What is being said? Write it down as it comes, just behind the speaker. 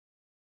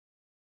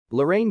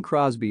Lorraine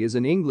Crosby is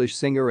an English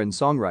singer and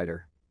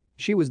songwriter.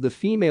 She was the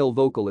female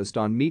vocalist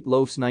on Meat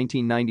Loaf's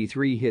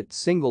 1993 hit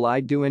single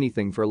I'd Do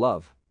Anything for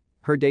Love.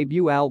 Her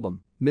debut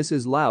album,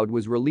 Mrs. Loud,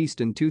 was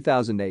released in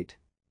 2008.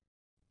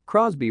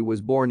 Crosby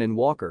was born in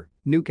Walker,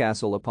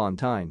 Newcastle upon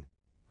Tyne.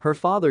 Her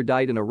father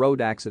died in a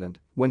road accident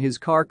when his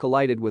car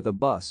collided with a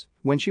bus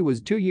when she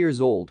was 2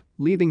 years old,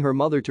 leaving her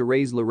mother to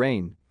raise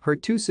Lorraine, her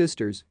 2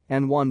 sisters,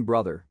 and 1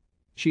 brother.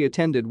 She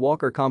attended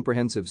Walker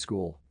Comprehensive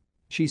School.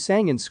 She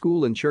sang in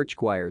school and church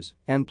choirs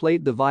and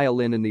played the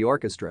violin in the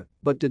orchestra,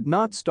 but did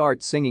not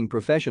start singing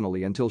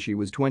professionally until she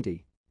was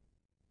 20.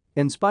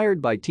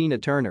 Inspired by Tina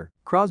Turner,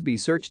 Crosby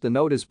searched the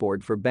notice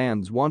board for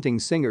bands wanting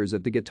singers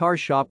at the guitar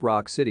shop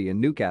Rock City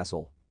in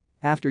Newcastle.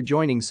 After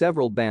joining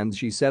several bands,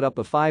 she set up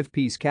a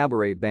 5-piece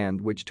cabaret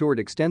band which toured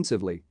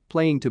extensively,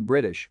 playing to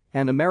British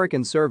and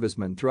American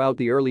servicemen throughout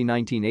the early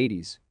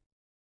 1980s.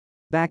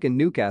 Back in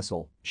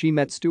Newcastle, she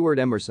met Stuart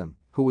Emerson,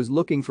 who was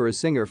looking for a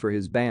singer for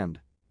his band.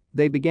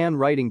 They began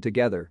writing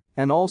together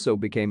and also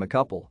became a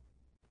couple.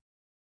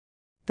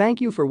 Thank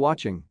you for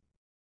watching.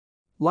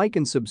 Like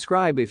and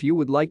subscribe if you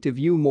would like to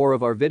view more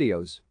of our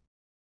videos.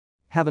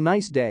 Have a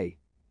nice day.